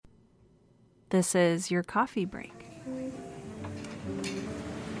This is your coffee break.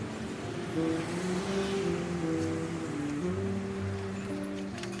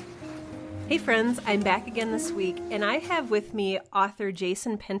 Hey friends, I'm back again this week, and I have with me author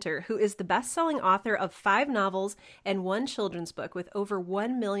Jason Pinter, who is the best-selling author of 5 novels and 1 children's book with over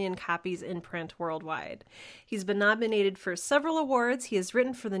 1 million copies in print worldwide. He's been nominated for several awards. He has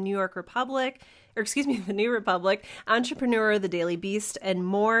written for the New Republic, Entrepreneur, The Daily Beast, and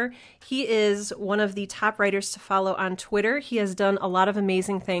more. He is one of the top writers to follow on Twitter. He has done a lot of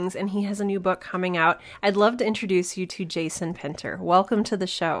amazing things, and he has a new book coming out. I'd love to introduce you to Jason Pinter. Welcome to the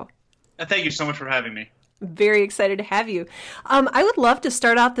show. Thank you so much for having me. Very excited to have you. I would love to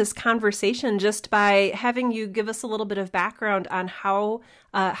start out this conversation just by having you give us a little bit of background on how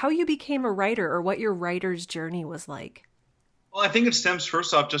you became a writer or what your writer's journey was like. Well, I think it stems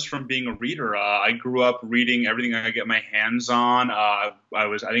first off just from being a reader. I grew up reading everything I could get my hands on. I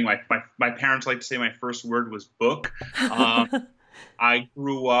think my parents like to say my first word was book. I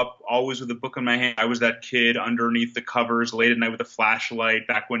grew up always with a book in my hand. I was that kid underneath the covers late at night with a flashlight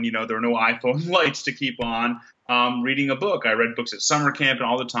back when, there were no iPhone lights to keep on, reading a book. I read books at summer camp and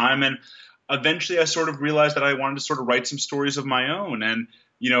all the time. And eventually I sort of realized that I wanted to sort of write some stories of my own. And,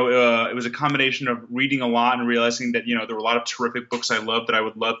 it was a combination of reading a lot and realizing that, there were a lot of terrific books I loved that I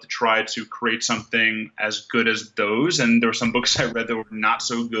would love to try to create something as good as those. And there were some books I read that were not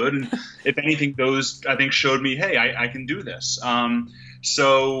so good. And if anything, those, I think, showed me, hey, I can do this.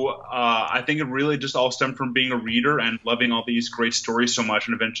 So I think it really just all stemmed from being a reader and loving all these great stories so much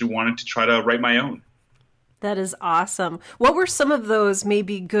and eventually wanting to try to write my own. That is awesome. What were some of those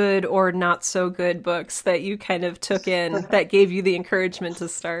maybe good or not so good books that you kind of took in that gave you the encouragement to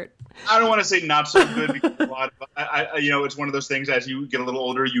start? I don't want to say not so good because a lot of, it's one of those things as you get a little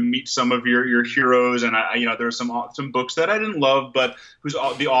older, you meet some of your heroes, and there are some books that I didn't love, but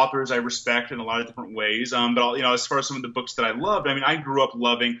the authors I respect in a lot of different ways. But as far as some of the books that I loved, I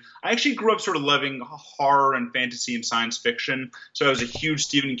actually grew up sort of loving horror and fantasy and science fiction. So I was a huge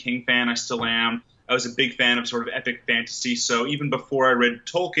Stephen King fan. I still am. I was a big fan of sort of epic fantasy. So even before I read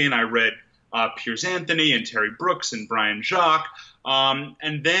Tolkien, I read Piers Anthony and Terry Brooks and Brian Jacques.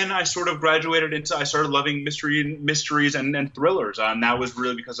 And then I sort of graduated I started loving mysteries and thrillers. And that was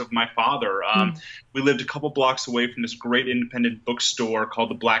really because of my father. We lived a couple blocks away from this great independent bookstore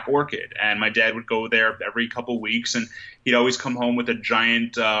called the Black Orchid. And my dad would go there every couple weeks, and he'd always come home with a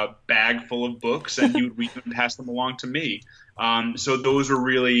giant bag full of books, and he would read them and pass them along to me. So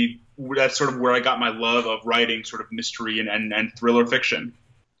that's sort of where I got my love of writing sort of mystery and thriller fiction.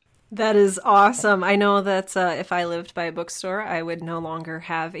 That is awesome. I know that if I lived by a bookstore, I would no longer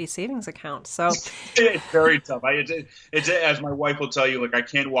have a savings account. So it's very tough. It's as my wife will tell you, I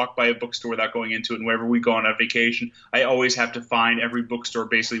can't walk by a bookstore without going into it. And wherever we go on a vacation, I always have to find every bookstore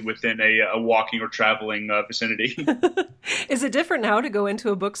basically within a walking or traveling vicinity. Is it different now to go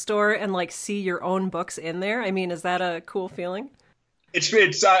into a bookstore and see your own books in there? I mean, is that a cool feeling?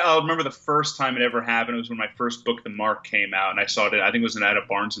 I'll remember the first time it ever happened. It was when my first book, The Mark, came out, and I saw it. I think it was at a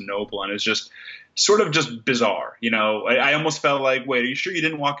Barnes and Noble, and it's just sort of just bizarre. I almost felt like, wait, are you sure you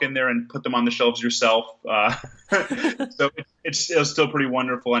didn't walk in there and put them on the shelves yourself? So it's still pretty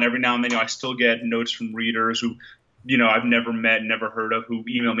wonderful. And every now and then, I still get notes from readers who, I've never met, never heard of, who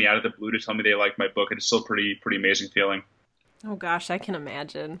email me out of the blue to tell me they like my book. And it's still a pretty amazing feeling. Oh gosh, I can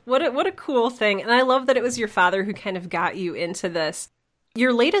imagine. What a cool thing. And I love that it was your father who kind of got you into this.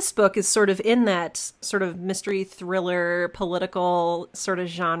 Your latest book is sort of in that sort of mystery, thriller, political sort of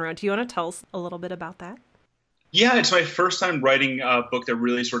genre. Do you want to tell us a little bit about that? Yeah, it's my first time writing a book that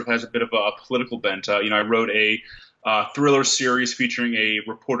really sort of has a bit of a political bent. I wrote a thriller series featuring a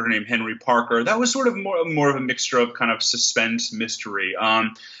reporter named Henry Parker. That was sort of more of a mixture of kind of suspense, mystery.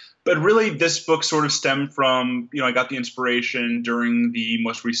 But really, this book sort of stemmed from, I got the inspiration during the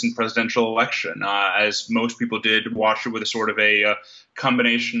most recent presidential election, as most people did, watch it with a sort of a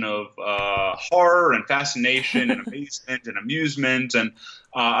combination of horror and fascination and amazement and amusement. And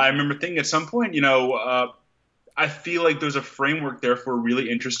I remember thinking at some point, I feel like there's a framework there for a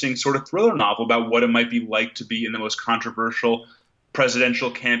really interesting sort of thriller novel about what it might be like to be in the most controversial presidential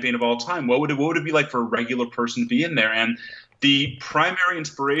campaign of all time. What would it be like for a regular person to be in there? And the primary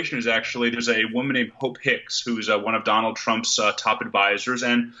inspiration is actually there's a woman named Hope Hicks, who's one of Donald Trump's top advisors,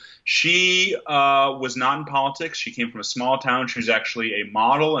 and she was not in politics. She came from a small town. She was actually a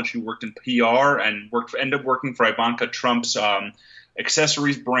model, and she worked in PR and ended up working for Ivanka Trump's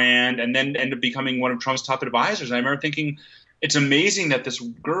accessories brand, and then ended up becoming one of Trump's top advisors. And I remember thinking, it's amazing that this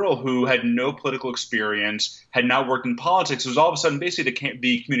girl who had no political experience, had not worked in politics, was all of a sudden basically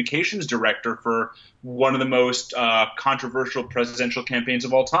the communications director for one of the most controversial presidential campaigns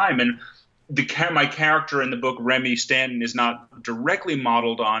of all time. And my character in the book, Remy Stanton, is not directly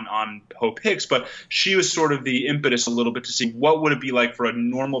modeled on Hope Hicks, but she was sort of the impetus a little bit to see what would it be like for a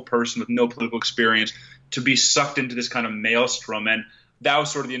normal person with no political experience to be sucked into this kind of maelstrom. And that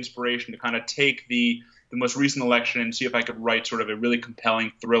was sort of the inspiration to kind of take the most recent election and see if I could write sort of a really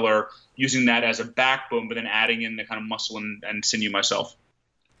compelling thriller using that as a backbone, but then adding in the kind of muscle and sinew myself.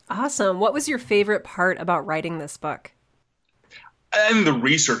 Awesome. What was your favorite part about writing this book? I think the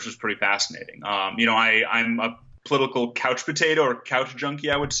research was pretty fascinating. I'm a political couch potato or couch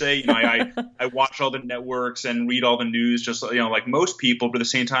junkie, I would say. I watch all the networks and read all the news, just like most people. But at the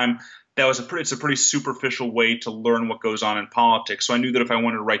same time, it's a pretty superficial way to learn what goes on in politics. So I knew that if I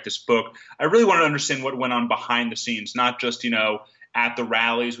wanted to write this book, I really wanted to understand what went on behind the scenes, not just at the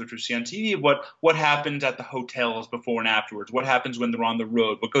rallies, which we see on TV, what happens at the hotels before and afterwards, what happens when they're on the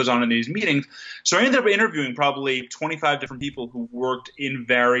road, what goes on in these meetings. So I ended up interviewing probably 25 different people who worked in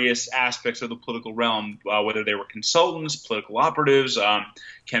various aspects of the political realm, whether they were consultants, political operatives,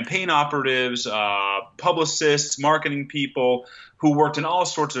 campaign operatives, publicists, marketing people, who worked in all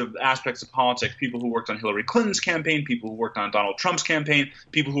sorts of aspects of politics, people who worked on Hillary Clinton's campaign, people who worked on Donald Trump's campaign,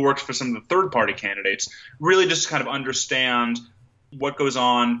 people who worked for some of the third-party candidates, really just kind of understand what goes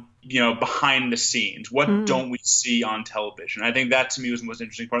on, behind the scenes. What don't we see on television? I think that to me was the most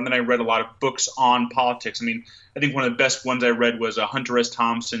interesting part. And then I read a lot of books on politics. I mean, I think one of the best ones I read was Hunter S.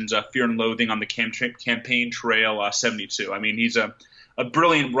 Thompson's Fear and Loathing on the Campaign Trail 72. I mean, he's a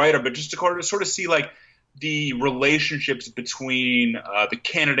brilliant writer, but just to sort of see like the relationships between the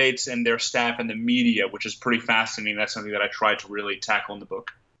candidates and their staff and the media, which is pretty fascinating. That's something that I tried to really tackle in the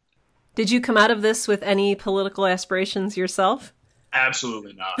book. Did you come out of this with any political aspirations yourself?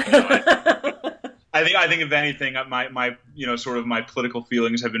 Absolutely not. I think if anything, my sort of my political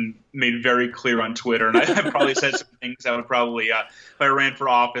feelings have been made very clear on Twitter, and I probably said some things that would probably, if I ran for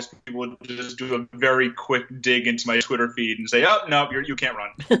office, people would just do a very quick dig into my Twitter feed and say, "Oh no, you can't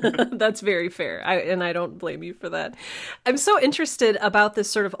run." That's very fair, and I don't blame you for that. I'm so interested about this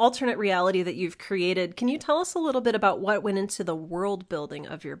sort of alternate reality that you've created. Can you tell us a little bit about what went into the world building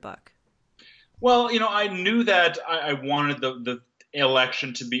of your book? Well, I knew that I wanted the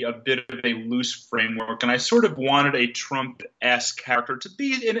election to be a bit of a loose framework, and I sort of wanted a Trump-esque character to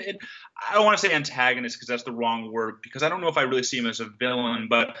be I don't want to say antagonist because that's the wrong word, because I don't know if I really see him as a villain,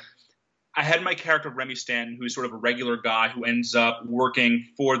 but I had my character Remy Stanton, who's sort of a regular guy who ends up working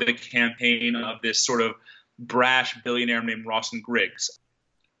for the campaign of this sort of brash billionaire named Rawson Griggs.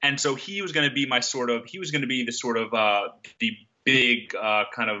 And so he was going to be the big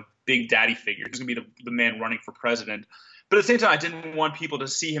kind of big daddy figure. He was going to be the man running for president. But at the same time, I didn't want people to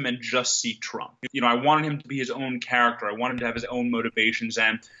see him and just see Trump. I wanted him to be his own character. I wanted him to have his own motivations.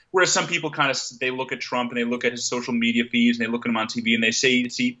 And whereas some people they look at Trump and they look at his social media feeds and they look at him on TV and they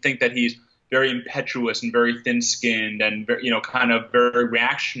think that he's very impetuous and very thin-skinned and kind of very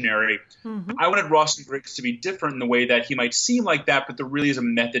reactionary. Mm-hmm. I wanted Rawson Griggs to be different in the way that he might seem like that, but there really is a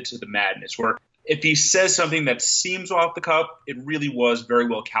method to the madness where if he says something that seems off the cuff, it really was very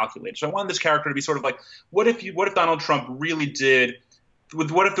well calculated. So I wanted this character to be sort of like, what if Donald Trump really did,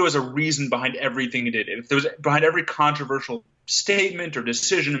 what if there was a reason behind everything he did? If there was behind every controversial statement or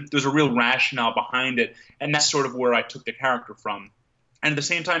decision, there's a real rationale behind it. And that's sort of where I took the character from. And at the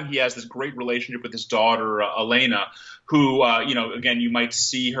same time, he has this great relationship with his daughter, Elena, who, again, you might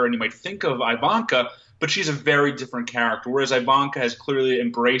see her and you might think of Ivanka, but she's a very different character, whereas Ivanka has clearly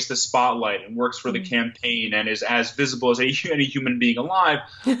embraced the spotlight and works for the campaign and is as visible as any human being alive.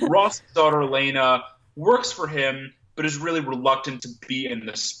 Ross's daughter, Elena, works for him, but is really reluctant to be in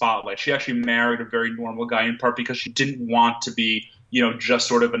the spotlight. She actually married a very normal guy in part because she didn't want to be, just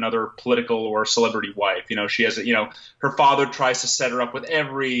sort of another political or celebrity wife. She has, her father tries to set her up with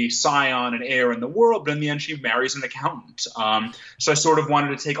every scion and heir in the world, but in the end she marries an accountant. So I sort of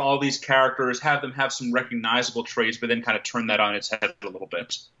wanted to take all these characters, have them have some recognizable traits, but then kind of turn that on its head a little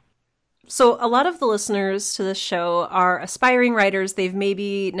bit. So a lot of the listeners to this show are aspiring writers. They've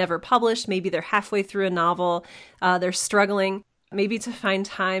maybe never published, maybe they're halfway through a novel, they're struggling maybe to find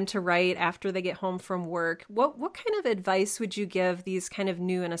time to write after they get home from work. What kind of advice would you give these kind of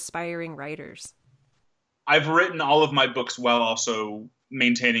new and aspiring writers? I've written all of my books while also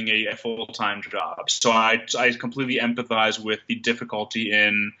maintaining a full-time job. So I completely empathize with the difficulty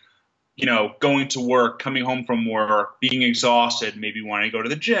in, going to work, coming home from work, being exhausted, maybe wanting to go to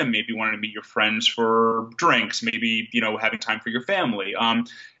the gym, maybe wanting to meet your friends for drinks, maybe, having time for your family.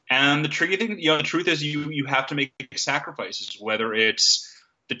 And the tricky thing, the truth is you have to make sacrifices, whether it's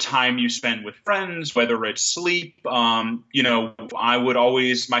the time you spend with friends, whether it's sleep. I would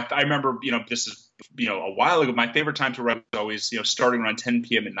always, I remember, this is a while ago, my favorite time to write was always, starting around 10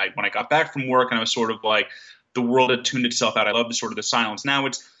 p.m. at night when I got back from work and I was sort of like, the world had tuned itself out. I love the sort of the silence. Now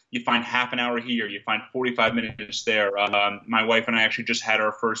it's, you find half an hour here, you find 45 minutes there. My wife and I actually just had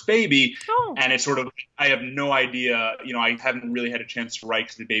our first baby, and it's sort of, I have no idea, I haven't really had a chance to write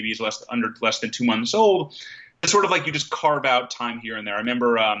because the baby is less than 2 months old. It's sort of like you just carve out time here and there. I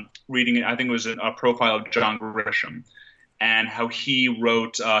remember reading, I think it was a profile of John Grisham, and how he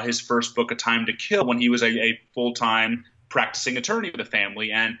wrote his first book, A Time to Kill, when he was a full-time practicing attorney with a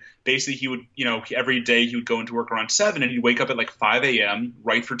family. And basically he would, every day he would go into work around 7 and he'd wake up at like 5 a.m.,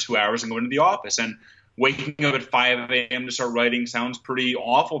 write for 2 hours and go into the office. And waking up at 5 a.m. to start writing sounds pretty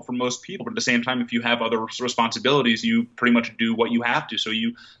awful for most people. But at the same time, if you have other responsibilities, you pretty much do what you have to. So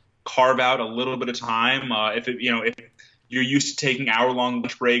you carve out a little bit of time. If you're used to taking hour-long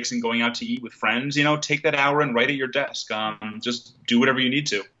lunch breaks and going out to eat with friends, take that hour and write at your desk. Just do whatever you need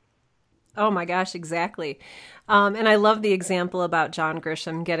to. Oh my gosh, exactly. And I love the example about John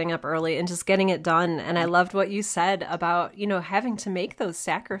Grisham getting up early and just getting it done. And I loved what you said about, having to make those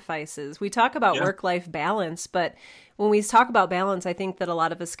sacrifices. We talk about work-life balance, but when we talk about balance, I think that a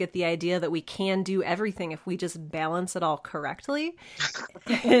lot of us get the idea that we can do everything if we just balance it all correctly.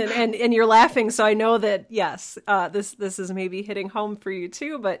 and you're laughing, so I know that, yes, this is maybe hitting home for you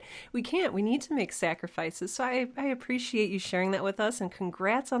too, but we can't. We need to make sacrifices. So I appreciate you sharing that with us, and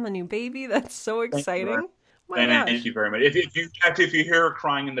congrats on the new baby. That's so exciting. Thank you very much. If you hear her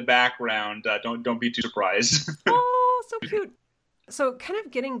crying in the background, don't be too surprised. Oh, so cute. So kind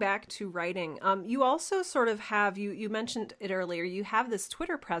of getting back to writing, you also sort of have, you mentioned it earlier, you have this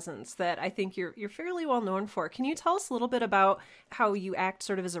Twitter presence that I think you're fairly well known for. Can you tell us a little bit about how you act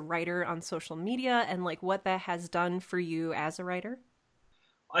sort of as a writer on social media and like what that has done for you as a writer?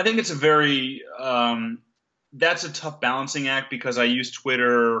 I think it's that's a tough balancing act because I use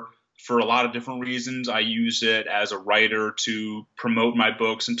Twitter for a lot of different reasons. I use it as a writer to promote my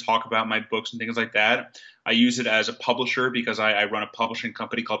books and talk about my books and things like that. I use it as a publisher because I run a publishing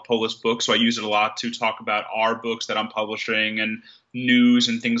company called Polis Books. So I use it a lot to talk about our books that I'm publishing and news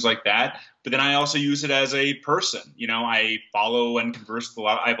and things like that. But then I also use it as a person. I follow and converse with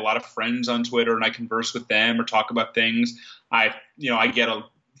I have a lot of friends on Twitter and I converse with them or talk about things. I get a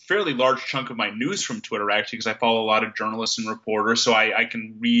fairly large chunk of my news from Twitter, actually, because I follow a lot of journalists and reporters, so I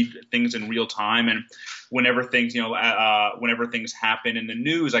can read things in real time. And whenever things happen in the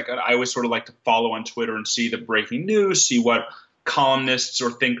news, I always sort of like to follow on Twitter and see the breaking news, see what columnists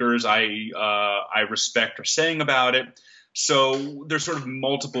or thinkers I respect are saying about it. So there's sort of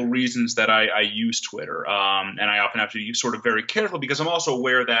multiple reasons that I use Twitter, and I often have to be sort of very careful because I'm also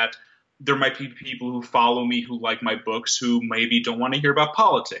aware that there might be people who follow me who like my books who maybe don't want to hear about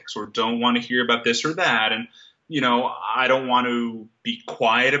politics or don't want to hear about this or that. And, I don't want to be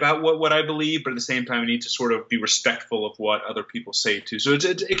quiet about what I believe, but at the same time, I need to sort of be respectful of what other people say too. So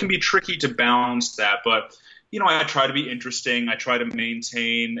it can be tricky to balance that. But, I try to be interesting. I try to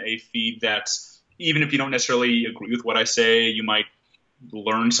maintain a feed that's, even if you don't necessarily agree with what I say, you might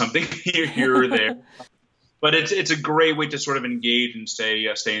learn something here or there. But it's a great way to sort of engage and stay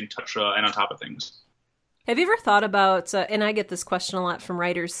in touch and on top of things. Have you ever thought about, and I get this question a lot from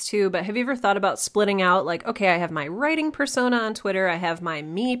writers too, but have you ever thought about splitting out like, okay, I have my writing persona on Twitter, I have my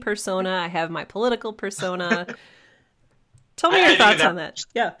me persona, I have my political persona. Tell me your thoughts on that.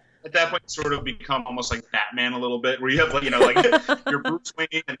 Yeah. At that point, sort of become almost like Batman a little bit, where you have like you're Bruce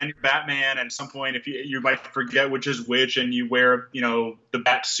Wayne and then you're Batman. And at some point, if you might forget which is which, and you wear the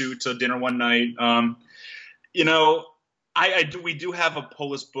bat suit to dinner one night. We do have a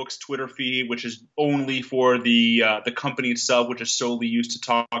Polis Books Twitter feed, which is only for the company itself, which is solely used to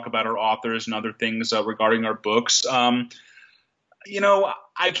talk about our authors and other things regarding our books.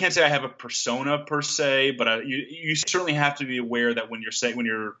 I can't say I have a persona per se, but you certainly have to be aware that when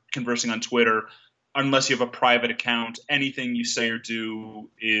you're conversing on Twitter, unless you have a private account, anything you say or do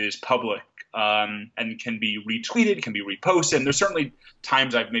is public. And can be retweeted, can be reposted. And there's certainly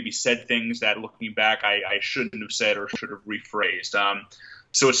times I've maybe said things that, looking back, I shouldn't have said or should have rephrased.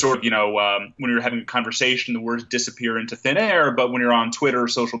 So it's sort of, when you're having a conversation, the words disappear into thin air. But when you're on Twitter or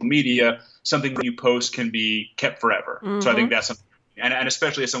social media, something that you post can be kept forever. Mm-hmm. So I think that's something. And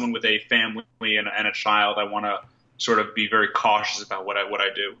especially as someone with a family and a child, I want to sort of be very cautious about what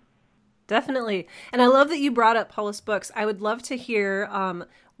I do. Definitely. And I love that you brought up Polis Books. I would love to hear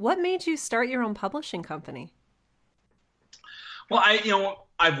what made you start your own publishing company? Well,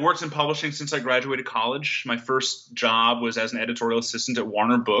 I've worked in publishing since I graduated college. My first job was as an editorial assistant at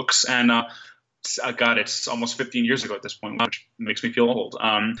Warner Books. And God, it's almost 15 years ago at this point, which makes me feel old.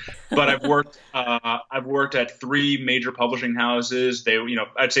 But I've worked at three major publishing houses.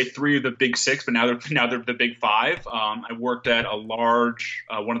 I'd say three of the big six, but now they're the big five. I worked at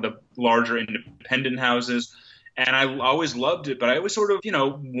one of the larger independent houses, and I always loved it. But I always sort of,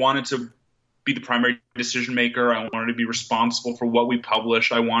 wanted to be the primary decision maker. I wanted to be responsible for what we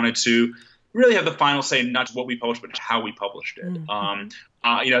published. I wanted to really have the final say, not just what we published, but how we published it.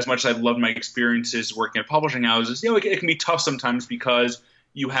 As much as I've loved my experiences working at publishing houses, it can be tough sometimes because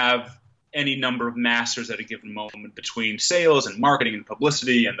you have any number of masters at a given moment between sales and marketing and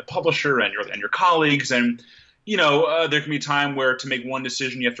publicity and the publisher and your colleagues. And, there can be a time where to make one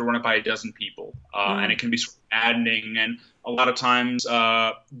decision, you have to run it by a dozen people. And it can be sort of maddening. And a lot of times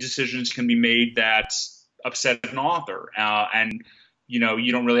decisions can be made that upset an author. And you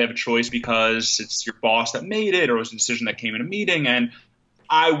don't really have a choice because it's your boss that made it, or it was a decision that came in a meeting. And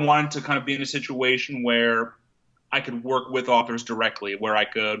I wanted to kind of be in a situation where I could work with authors directly, where I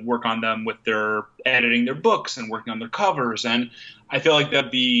could work on them with their editing their books and working on their covers. And I feel like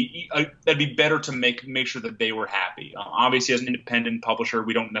that'd be better to make sure that they were happy. Obviously, as an independent publisher,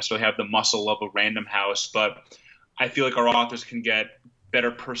 we don't necessarily have the muscle of a Random House, but I feel like our authors can get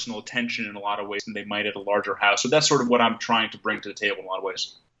better personal attention in a lot of ways than they might at a larger house. So that's sort of what I'm trying to bring to the table in a lot of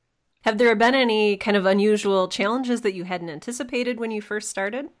ways. Have there been any kind of unusual challenges that you hadn't anticipated when you first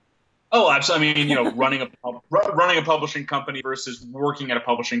started? Oh, absolutely. I mean, running a publishing company versus working at a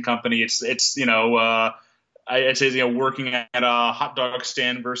publishing company, I'd say, working at a hot dog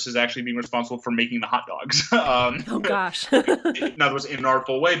stand versus actually being responsible for making the hot dogs. Oh, gosh. That was in an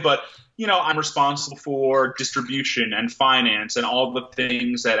artful way, but, I'm responsible for distribution and finance and all the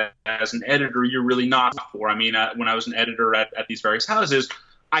things that as an editor, you're really not for. I mean, when I was an editor at these various houses,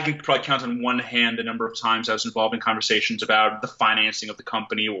 I could probably count on one hand the number of times I was involved in conversations about the financing of the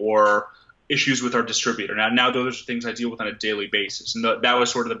company or issues with our distributor. Now those are things I deal with on a daily basis. And that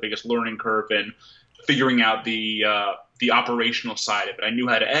was sort of the biggest learning curve in figuring out the operational side of it. I knew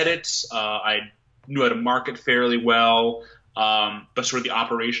how to edit. I knew how to market fairly well. But sort of the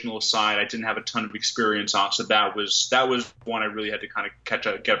operational side, I didn't have a ton of experience on. So that was one I really had to kind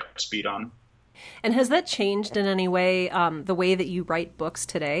of get up to speed on. And has that changed in any way, the way that you write books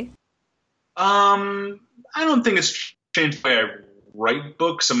today? I don't think it's changed the way I write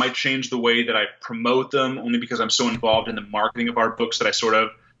books. It might change the way that I promote them, only because I'm so involved in the marketing of our books that I sort of,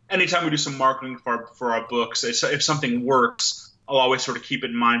 anytime we do some marketing for our books, if something works, I'll always sort of keep it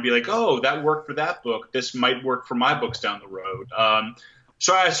in mind, be like, oh, that worked for that book. This might work for my books down the road.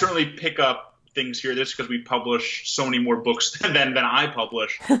 So I certainly pick up things here just because we publish so many more books than I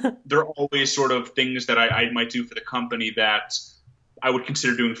publish. There are always sort of things that I might do for the company that I would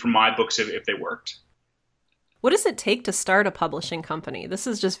consider doing for my books if they worked. What does it take to start a publishing company? This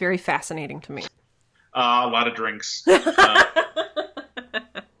is just very fascinating to me. A lot of drinks.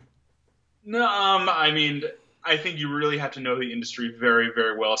 I mean, I think you really have to know the industry very,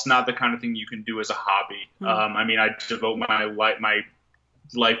 very well. It's not the kind of thing you can do as a hobby. I mean, I devote my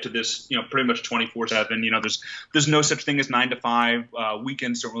life to this, pretty much 24/7. There's no such thing as 9 to 5.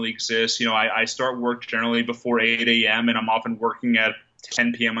 Weekends don't really exist. I start work generally before 8 a.m. and I'm often working at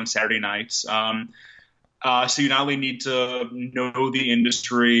 10 p.m. on Saturday nights. So you not only need to know the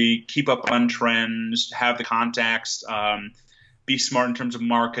industry, keep up on trends, have the contacts, be smart in terms of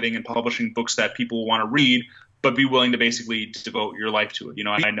marketing and publishing books that people want to read, but be willing to basically devote your life to it.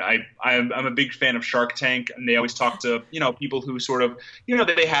 I'm a big fan of Shark Tank, and they always talk to, people who sort of,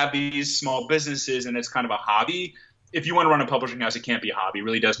 they have these small businesses and it's kind of a hobby. If you want to run a publishing house, it can't be a hobby. It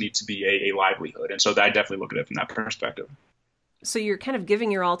really does need to be a livelihood. And so I definitely look at it from that perspective. So you're kind of giving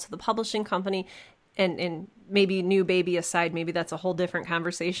your all to the publishing company, and maybe new baby aside, maybe that's a whole different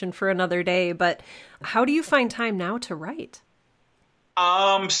conversation for another day. But how do you find time now to write?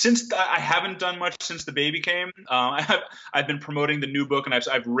 Since I haven't done much since the baby came, I've been promoting the new book, and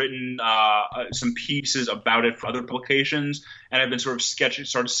I've written some pieces about it for other publications, and I've been sort of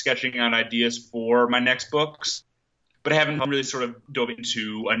sketching out ideas for my next books. But I haven't really sort of dove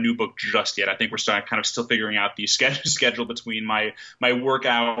into a new book just yet. I think we're still figuring out the schedule between my work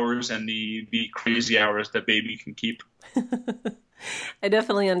hours and the crazy hours that baby can keep. I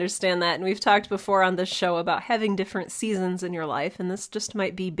definitely understand that. And we've talked before on this show about having different seasons in your life, and this just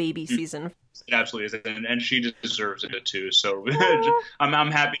might be baby season. It absolutely is. And she deserves it too. So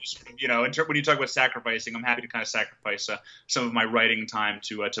I'm happy, when you talk about sacrificing, I'm happy to kind of sacrifice some of my writing time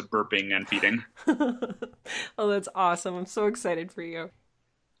to burping and feeding. Oh, that's awesome. I'm so excited for you.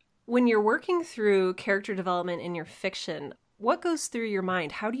 When you're working through character development in your fiction, what goes through your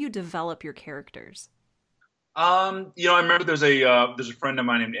mind? How do you develop your characters? I remember there's a friend of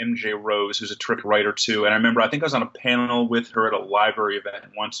mine named MJ Rose who's a terrific writer too, and I think I was on a panel with her at a library event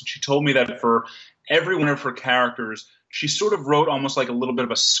once, and she told me that for every one of her characters, she sort of wrote almost like a little bit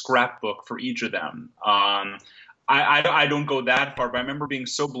of a scrapbook for each of them. I don't go that far, but I remember being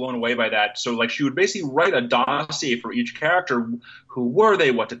so blown away by that. So like she would basically write a dossier for each character. Who were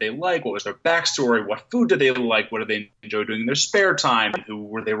they? What did they like? What was their backstory? What food did they like? What did they enjoy doing in their spare time? Who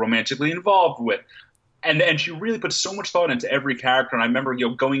were they romantically involved with? And she really put so much thought into every character. And I remember,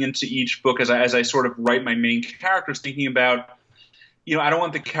 going into each book as I sort of write my main characters, thinking about, I don't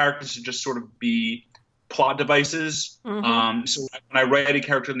want the characters to just sort of be plot devices. Mm-hmm. So when I write a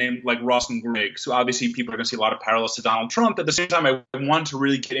character named like Ross and Griggs, so obviously people are going to see a lot of parallels to Donald Trump. At the same time, I want to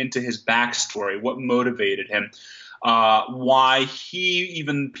really get into his backstory, what motivated him, why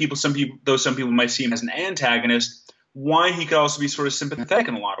some people might see him as an antagonist, why he could also be sort of sympathetic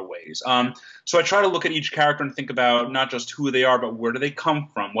in a lot of ways. So I try to look at each character and think about not just who they are, but where do they come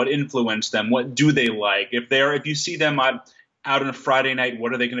from, what influenced them, what do they like. If you see them out on a Friday night,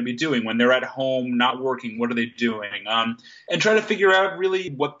 what are they going to be doing? When they're at home not working, what are they doing? And try to figure out really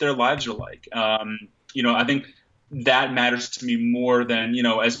what their lives are like. I think that matters to me more than,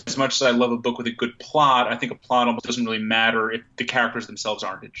 as much as I love a book with a good plot, I think a plot almost doesn't really matter if the characters themselves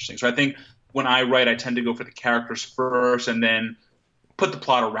aren't interesting. So I think when I write, I tend to go for the characters first and then put the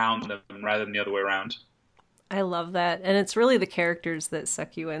plot around them rather than the other way around. I love that. And it's really the characters that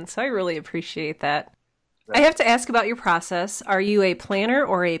suck you in. So I really appreciate that. Right. I have to ask about your process. Are you a planner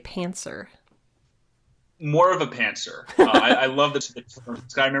or a pantser? More of a pantser. I love this.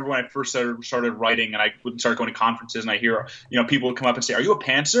 I remember when I first started writing, and I would start going to conferences, and I hear people would come up and say, "Are you a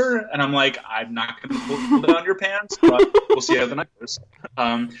pantser?" And I'm like, "I'm not going to pull down your pants, but we'll see how the night goes."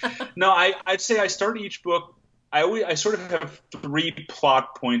 No, I'd say I start each book. I sort of have 3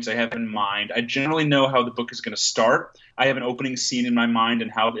 plot points I have in mind. I generally know how the book is going to start. I have an opening scene in my mind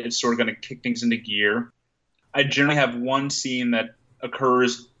and how it's sort of going to kick things into gear. I generally have one scene that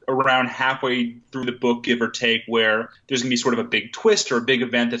occurs around halfway through the book, give or take, where there's going to be sort of a big twist or a big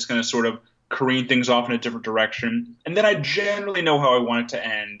event that's going to sort of careen things off in a different direction. And then I generally know how I want it to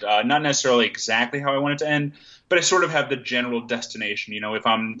end. Not necessarily exactly how I want it to end, but I sort of have the general destination. If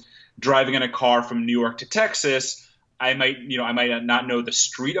I'm driving in a car from New York to Texas, I might not know the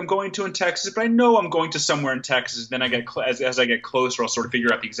street I'm going to in Texas, but I know I'm going to somewhere in Texas. Then as I get closer, I'll sort of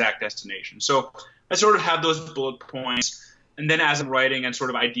figure out the exact destination. So I sort of have those bullet points. And then as I'm writing and sort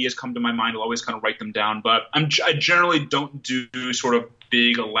of ideas come to my mind, I'll always kind of write them down. But I generally don't do sort of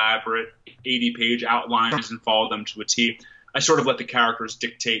big, elaborate 80-page outlines and follow them to a T. I sort of let the characters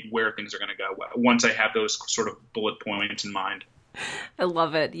dictate where things are going to go once I have those sort of bullet points in mind. I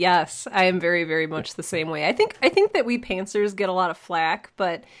love it. Yes, I am very, very much the same way. I think that we pantsers get a lot of flack,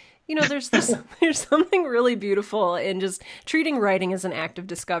 but there's something really beautiful in just treating writing as an act of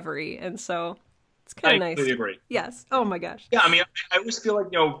discovery, and so it's kind of nice. I completely agree. Yes. Oh my gosh. Yeah, I always feel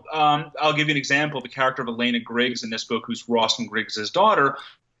like I'll give you an example. The character of Elena Griggs in this book, who's Ross and Griggs' daughter.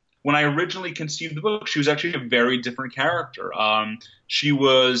 When I originally conceived the book, she was actually a very different character. She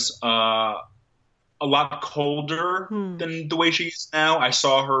was a lot colder than the way she is now. I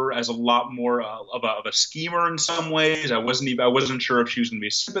saw her as a lot more of a schemer in some ways. I wasn't sure if she was going to be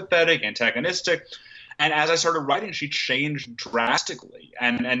sympathetic, antagonistic. And as I started writing, she changed drastically.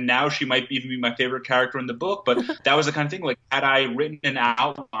 And now she might even be my favorite character in the book. But that was the kind of thing, like, had I written an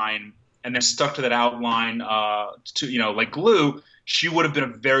outline and then stuck to that outline like glue, she would have been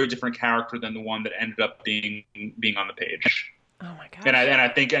a very different character than the one that ended up being on the page. Oh my gosh. And I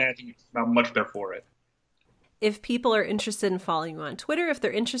think it's much better for it. If people are interested in following you on Twitter, if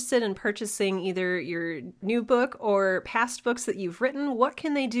they're interested in purchasing either your new book or past books that you've written, what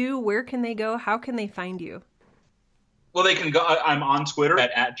can they do? Where can they go? How can they find you? Well, they can go. I'm on Twitter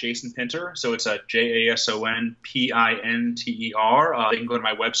at Jason Pinter. So it's JasonPinter. They can go to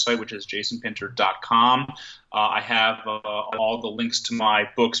my website, which is jasonpinter.com. I have all the links to my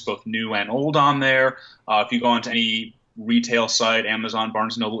books, both new and old, on there. If you go onto any retail site, Amazon,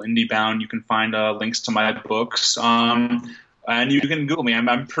 Barnes & Noble, IndieBound, you can find links to my books. And you can Google me.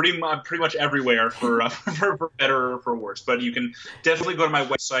 I'm pretty much everywhere for better or for worse. But you can definitely go to my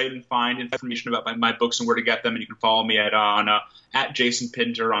website and find information about my books and where to get them. And you can follow me at Jason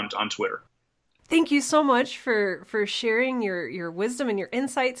Pinter on Twitter. Thank you so much for sharing your wisdom and your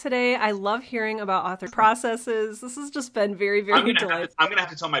insight today. I love hearing about author processes. This has just been very, very delightful. I'm going to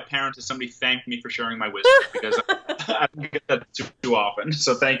have to tell my parents that somebody thanked me for sharing my wisdom because I don't get that too often.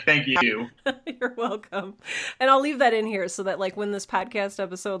 So thank you. You're welcome. And I'll leave that in here so that, like, when this podcast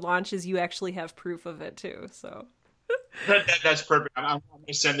episode launches, you actually have proof of it too. So That's perfect. I'm going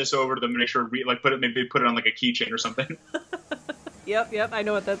to send this over to them and make sure, maybe put it on like a keychain or something. Yep. I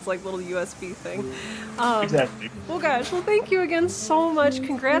know what that's like, little USB thing. Exactly. Well, gosh. Well, thank you again so much.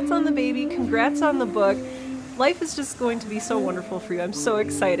 Congrats on the baby. Congrats on the book. Life is just going to be so wonderful for you. I'm so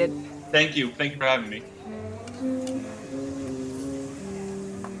excited. Thank you. Thank you for having me.